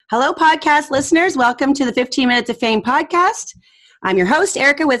Hello, podcast listeners. Welcome to the 15 Minutes of Fame podcast. I'm your host,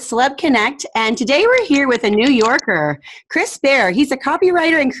 Erica with Celeb Connect, and today we're here with a New Yorker, Chris Bear. He's a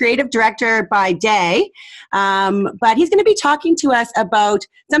copywriter and creative director by day, but he's going to be talking to us about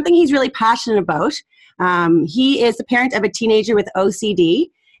something he's really passionate about. He is the parent of a teenager with OCD,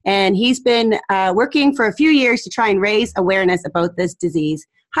 and he's been working for a few years to try and raise awareness about this disease.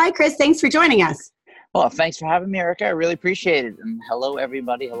 Hi, Chris. Thanks for joining us. Well, thanks for having me, Erica. I really appreciate it. And hello,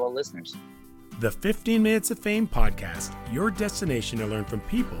 everybody. Hello, listeners. The 15 Minutes of Fame podcast, your destination to learn from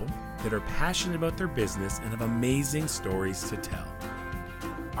people that are passionate about their business and have amazing stories to tell.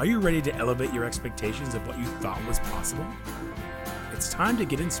 Are you ready to elevate your expectations of what you thought was possible? It's time to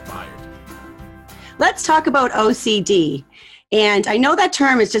get inspired. Let's talk about OCD. And I know that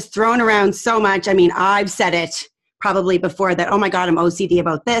term is just thrown around so much. I mean, I've said it probably before that, oh my God, I'm OCD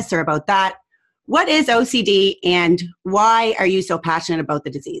about this or about that. What is OCD and why are you so passionate about the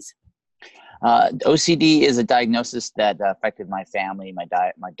disease? OCD is a diagnosis that affected my family. My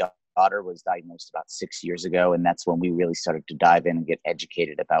daughter was diagnosed about 6 years ago, and that's when we really started to dive in and get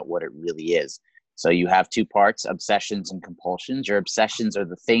educated about what it really is. So you have two parts, obsessions and compulsions. Your obsessions are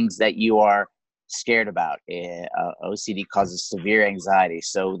the things that you are scared about. OCD causes severe anxiety.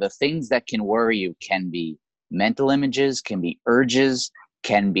 So the things that can worry you can be mental images, can be urges,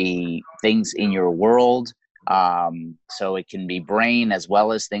 can be things in your world. So it can be brain as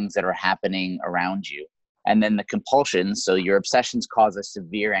well as things that are happening around you. And then the compulsions, so your obsessions cause a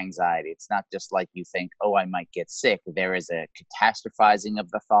severe anxiety. It's not just like you think, oh, I might get sick. There is a catastrophizing of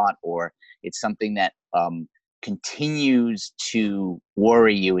the thought, or it's something that continues to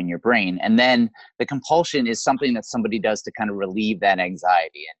worry you in your brain. And then the compulsion is something that somebody does to kind of relieve that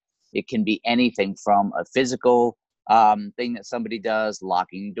anxiety. And it can be anything from a physical thing that somebody does,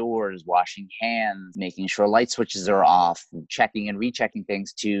 locking doors, washing hands, making sure light switches are off, checking and rechecking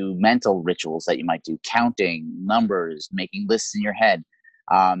things, to mental rituals that you might do, counting numbers, making lists in your head.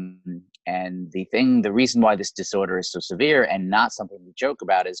 And the reason why this disorder is so severe and not something to joke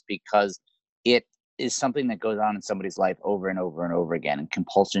about is because it is something that goes on in somebody's life over and over and over again. And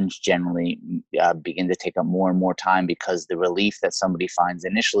compulsions generally begin to take up more and more time because the relief that somebody finds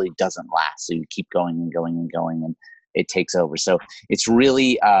initially doesn't last. So you keep going and going and going, and it takes over. So it's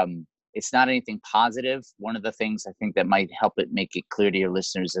really, it's not anything positive. One of the things I think that might help it make it clear to your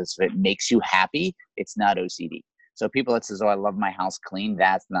listeners is if it makes you happy, it's not OCD. So people that says, oh, I love my house clean,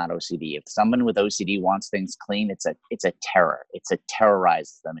 that's not OCD. If someone with OCD wants things clean, it's a terror. It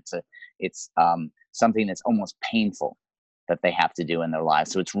terrorizes them. It's something that's almost painful that they have to do in their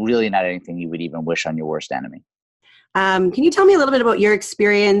lives. So it's really not anything you would even wish on your worst enemy. Can you tell me a little bit about your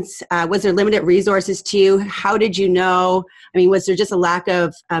experience? Was there limited resources to you? How did you know? I mean, was there just a lack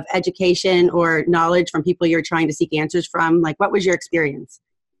of education or knowledge from people you're trying to seek answers from? Like, what was your experience?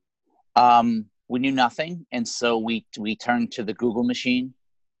 We knew nothing. And so we turned to the Google machine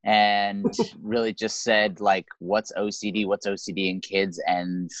and really just said, like, what's OCD? What's OCD in kids?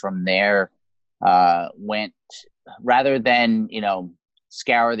 And from there went, rather than,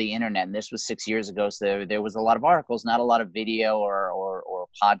 scour the internet. And this was 6 years ago. So there was a lot of articles, not a lot of video or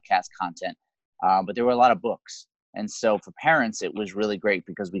podcast content, but there were a lot of books. And so for parents, it was really great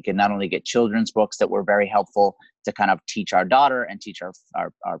because we could not only get children's books that were very helpful to kind of teach our daughter and teach our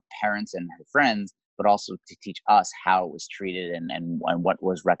parents and her friends, but also to teach us how it was treated and what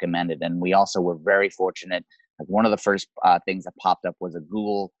was recommended. And we also were very fortunate. Like one of the first things that popped up was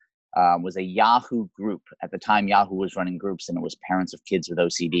was a Yahoo group. At the time, Yahoo was running groups, and it was parents of kids with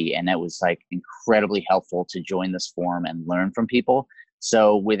OCD. And it was like incredibly helpful to join this forum and learn from people.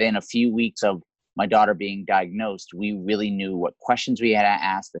 So within a few weeks of my daughter being diagnosed, we really knew what questions we had to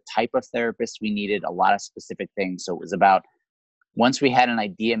ask, the type of therapist we needed, a lot of specific things. So it was about, once we had an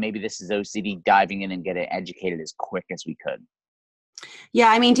idea, maybe this is OCD, diving in and getting educated as quick as we could. Yeah.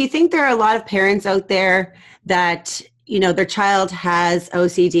 I mean, do you think there are a lot of parents out there that, their child has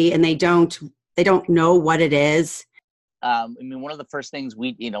OCD and they don't know what it is? One of the first things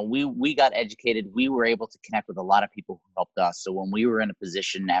we got educated, we were able to connect with a lot of people who helped us. So when we were in a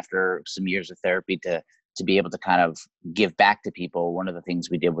position after some years of therapy to be able to kind of give back to people, one of the things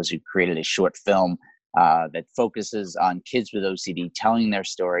we did was we created a short film that focuses on kids with OCD, telling their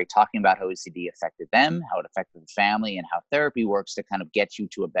story, talking about how OCD affected them, how it affected the family, and how therapy works to kind of get you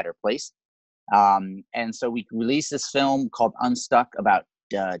to a better place. And so we released this film called Unstuck about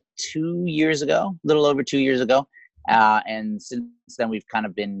 2 years ago, a little over 2 years ago. And since then, we've kind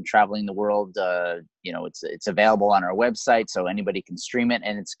of been traveling the world. It's available on our website, so anybody can stream it.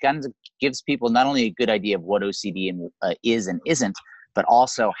 And it's kind of gives people not only a good idea of what OCD is and isn't, but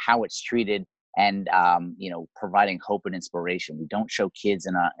also how it's treated and providing hope and inspiration. We don't show kids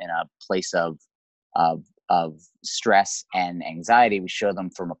in a place of stress and anxiety. We show them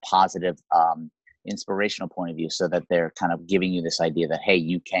from a positive, inspirational point of view, so that they're kind of giving you this idea that, hey,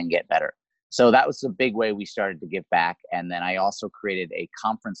 you can get better. So that was the big way we started to give back. And then I also created a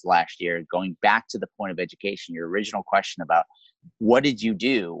conference last year, going back to the point of education, your original question about what did you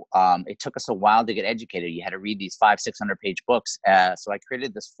do? It took us a while to get educated. You had to read these 500-600 page books. So I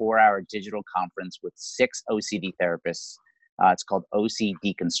created this 4-hour digital conference with 6 OCD therapists. It's called OC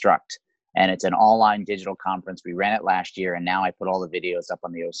Deconstruct. And it's an online digital conference. We ran it last year, and now I put all the videos up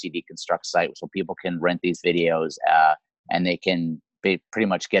on the OC Deconstruct site so people can rent these videos, and they can pretty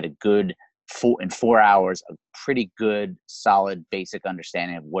much get a good, in 4 hours, a pretty good, solid, basic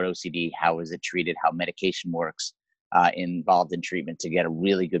understanding of what OCD, how is it treated, how medication works, involved in treatment, to get a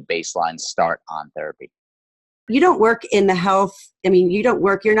really good baseline start on therapy. You don't work in the health. I mean,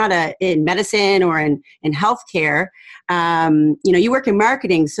 you're not in medicine or in healthcare. You work in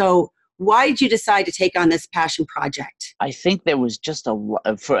marketing. So why did you decide to take on this passion project? I think there was just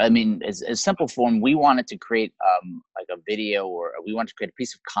as simple form, we wanted to create like a video, or we wanted to create a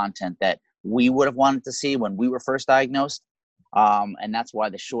piece of content that we would have wanted to see when we were first diagnosed. And that's why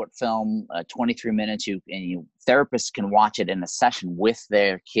the short film, 23 minutes, therapists can watch it in a session with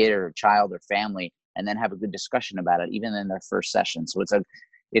their kid or child or family, and then have a good discussion about it, even in their first session. So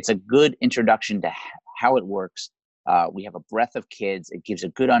it's a good introduction to how it works. We have a breadth of kids. It gives a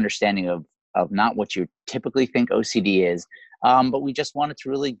good understanding of not what you typically think OCD is, but we just wanted to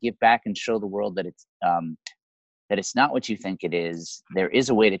really give back and show the world that it's not what you think it is. There is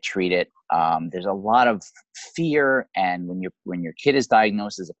a way to treat it. There's a lot of fear, and when your kid is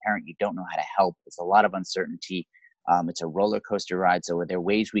diagnosed as a parent, you don't know how to help. There's a lot of uncertainty. It's a roller coaster ride. So are there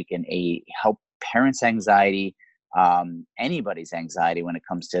ways we can help parents' anxiety, anybody's anxiety when it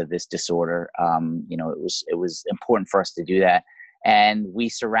comes to this disorder? It was important for us to do that, and we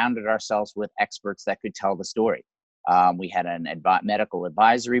surrounded ourselves with experts that could tell the story. We had an medical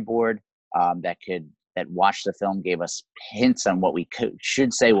advisory board that watched the film, gave us hints on what we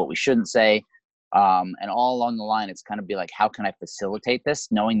should say, what we shouldn't say, and all along the line, it's kind of be like, how can I facilitate this,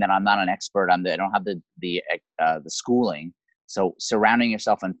 knowing that I'm not an expert, I don't have the schooling. So surrounding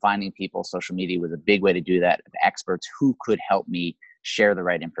yourself and finding people, social media was a big way to do that, experts who could help me share the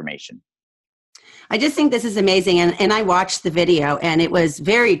right information. I just think this is amazing. And I watched the video, and it was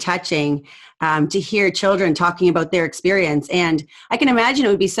very touching to hear children talking about their experience. And I can imagine it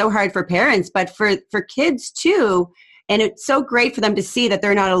would be so hard for parents, but for kids too. And it's so great for them to see that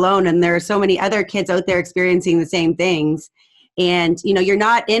they're not alone, and there are so many other kids out there experiencing the same things. And, you're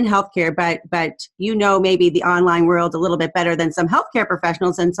not in healthcare, but maybe the online world a little bit better than some healthcare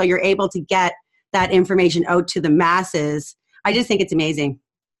professionals. And so you're able to get that information out to the masses. I just think it's amazing.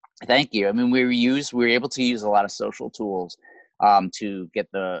 Thank you. I mean, we were able to use a lot of social tools to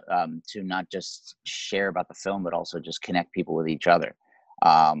get to not just share about the film, but also just connect people with each other.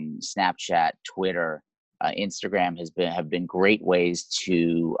 Snapchat, Twitter, Instagram have been great ways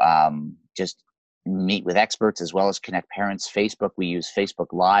to just meet with experts, as well as connect parents. Facebook, we use Facebook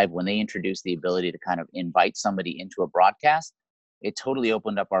Live. When they introduced the ability to kind of invite somebody into a broadcast, it totally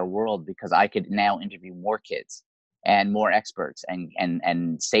opened up our world, because I could now interview more kids and more experts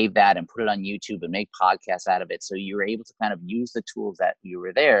and save that and put it on YouTube and make podcasts out of it. So you were able to kind of use the tools that you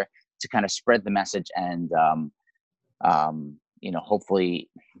were there to kind of spread the message. And hopefully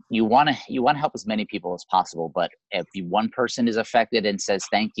you want to help as many people as possible. But if one person is affected and says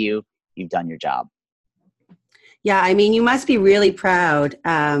thank you, you've done your job. Yeah, I mean, you must be really proud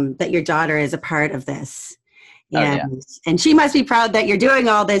that your daughter is a part of this. And she must be proud that you're doing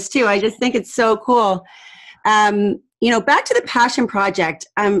all this too. I just think it's so cool. Back to the passion project.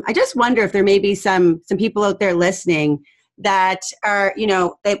 I just wonder if there may be some people out there listening that are,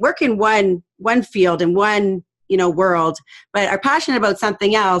 they work in one field and one, world, but are passionate about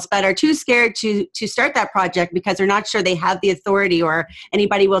something else, but are too scared to start that project because they're not sure they have the authority or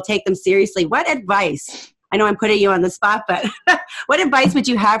anybody will take them seriously. What advice? I know I'm putting you on the spot, but what advice would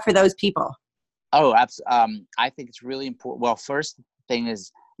you have for those people? Oh, absolutely. I think it's really important. Well, first thing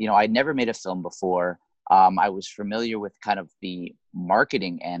is, I'd never made a film before. I was familiar with kind of the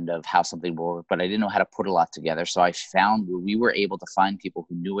marketing end of how something will work, but I didn't know how to put a lot together. So I found we were able to find people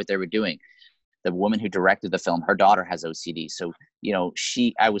who knew what they were doing. The woman who directed the film, her daughter has OCD. So,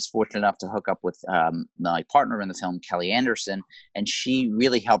 I was fortunate enough to hook up with my partner in the film, Kelly Anderson, and she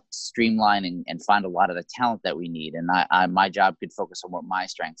really helped streamline and find a lot of the talent that we need. And my job could focus on what my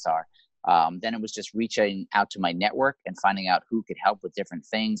strengths are. Then it was just reaching out to my network and finding out who could help with different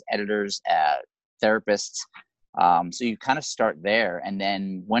things, editors, therapists, So you kind of start there. And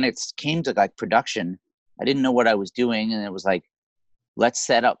then when it came to like production, I didn't know what I was doing. And it was like, let's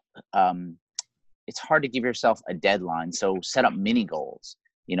set up, it's hard to give yourself a deadline. So set up mini goals.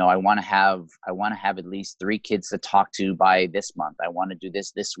 You know, I want to have at least 3 kids to talk to by this month. I want to do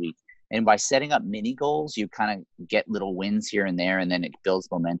this week. And by setting up mini goals, you kind of get little wins here and there, and then it builds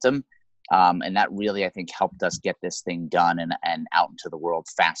momentum. And that really, I think, helped us get this thing done and out into the world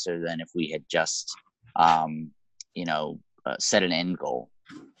faster than if we had just, set an end goal.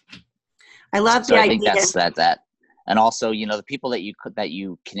 I love so the I think idea. that's that. And also, you know, the people that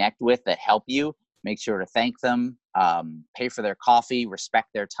you connect with that help you, make sure to thank them, pay for their coffee, respect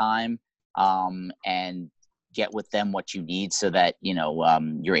their time, and get with them what you need so that, you know,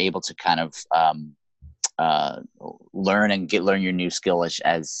 you're able to kind of learn your new skill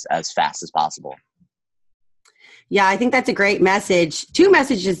as fast as possible. Yeah, I think that's a great message. 2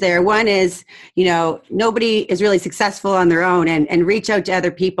 messages there. One is, you know, nobody is really successful on their own, and reach out to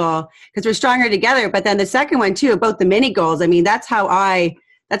other people because we're stronger together. But then the second one too, about the mini goals. I mean, that's how I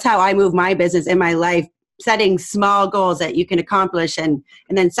move my business in my life, setting small goals that you can accomplish and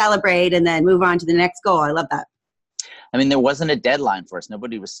then celebrate and then move on to the next goal. I love that. I mean, there wasn't a deadline for us.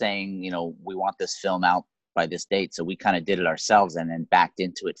 Nobody was saying, you know, we want this film out by this date. So we kind of did it ourselves and then backed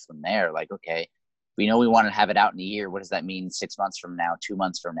into it from there. Like, okay, we know we want to have it out in a year. What does that mean 6 months from now, 2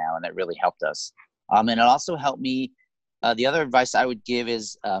 months from now? And that really helped us. And it also helped me. The other advice I would give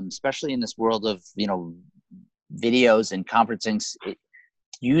is, especially in this world of, you know, videos and conferencing,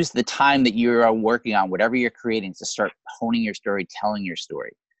 use the time that you are working on whatever you're creating to start honing your story, telling your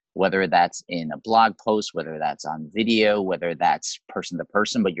story, whether that's in a blog post, whether that's on video, whether that's person to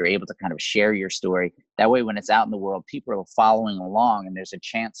person, but you're able to kind of share your story. That way, when it's out in the world, people are following along and there's a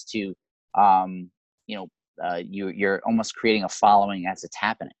chance to, you're almost creating a following as it's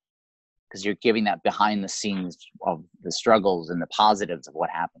happening because you're giving that behind the scenes of the struggles and the positives of what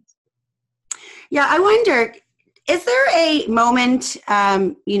happens. Yeah, I wonder, is there a moment,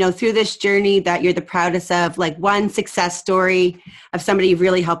 through this journey that you're the proudest of, like one success story of somebody you've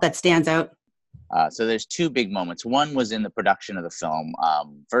really helped that stands out? So there's 2 big moments. One was in the production of the film.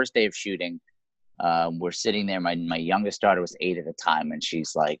 First day of shooting, we're sitting there. My youngest daughter was 8 at the time, and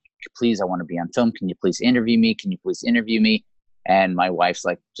she's like, please, I want to be on film. Can you please interview me? Can you please interview me? And my wife's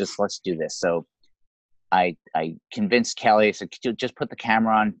like, just let's do this. So I convinced Kelly, I said, could you just put the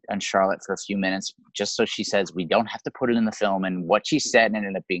camera on Charlotte for a few minutes, just so she says we don't have to put it in the film. And what she said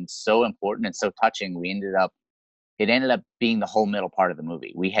ended up being so important and so touching. It ended up being the whole middle part of the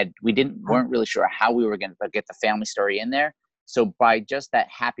movie. Weren't really sure how we were going to get the family story in there. So by just that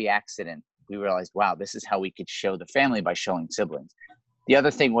happy accident, we realized, wow, this is how we could show the family by showing siblings. The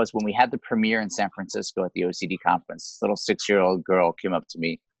other thing was when we had the premiere in San Francisco at the OCD conference, this little 6-year-old girl came up to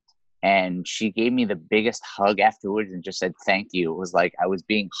me and she gave me the biggest hug afterwards and just said, thank you. It was like I was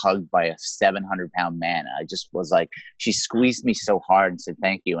being hugged by a 700-pound man. I just was like, she squeezed me so hard and said,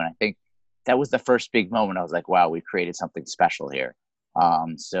 thank you. And I think that was the first big moment. I was like, wow, we created something special here.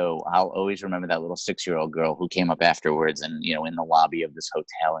 So I'll always remember that little 6-year-old girl who came up afterwards and, you know, in the lobby of this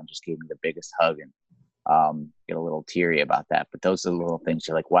hotel and just gave me the biggest hug and get a little teary about that. But those are the little things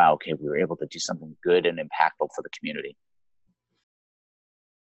you're like, wow, okay, we were able to do something good and impactful for the community.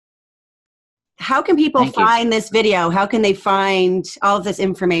 How can people find this video? How can they find all of this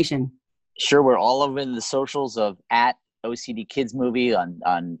information? Sure. We're all over in the socials of at OCD Kids Movie on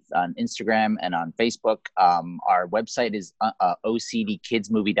Instagram and on Facebook. Our website is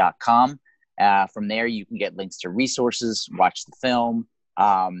ocdkidsmovie.com. From there, you can get links to resources, watch the film,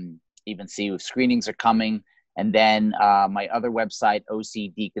 even see if screenings are coming. And then my other website,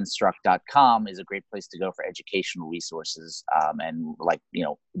 ocdeconstruct.com, is a great place to go for educational resources and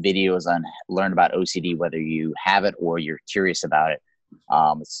videos on learn about OCD, whether you have it or you're curious about it.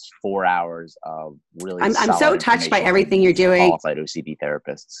 It's 4 hours of really. I'm so touched by everything you're doing. Qualified OCD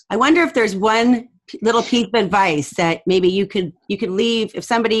therapists. I wonder if there's one little piece of advice that maybe you could leave if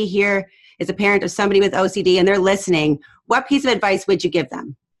somebody here is a parent of somebody with OCD and they're listening. What piece of advice would you give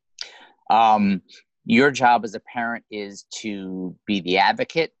them? Your job as a parent is to be the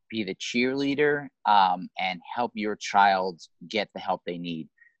advocate, be the cheerleader, and help your child get the help they need.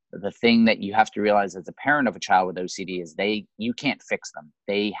 The thing that you have to realize as a parent of a child with OCD is you can't fix them.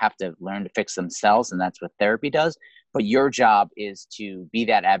 They have to learn to fix themselves, and that's what therapy does. But your job is to be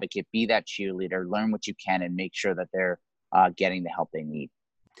that advocate, be that cheerleader, learn what you can, and make sure that they're getting the help they need.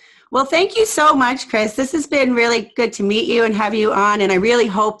 Well, thank you so much, Chris. This has been really good to meet you and have you on, and I really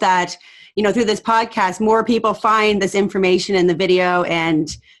hope that through this podcast, more people find this information in the video,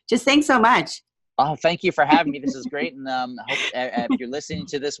 and just thanks so much. Oh, thank you for having me. This is great. And I hope if you're listening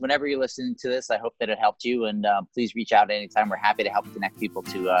to this, whenever you're listening to this, I hope that it helped you. And please reach out anytime. We're happy to help connect people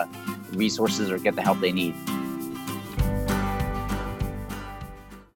to resources or get the help they need.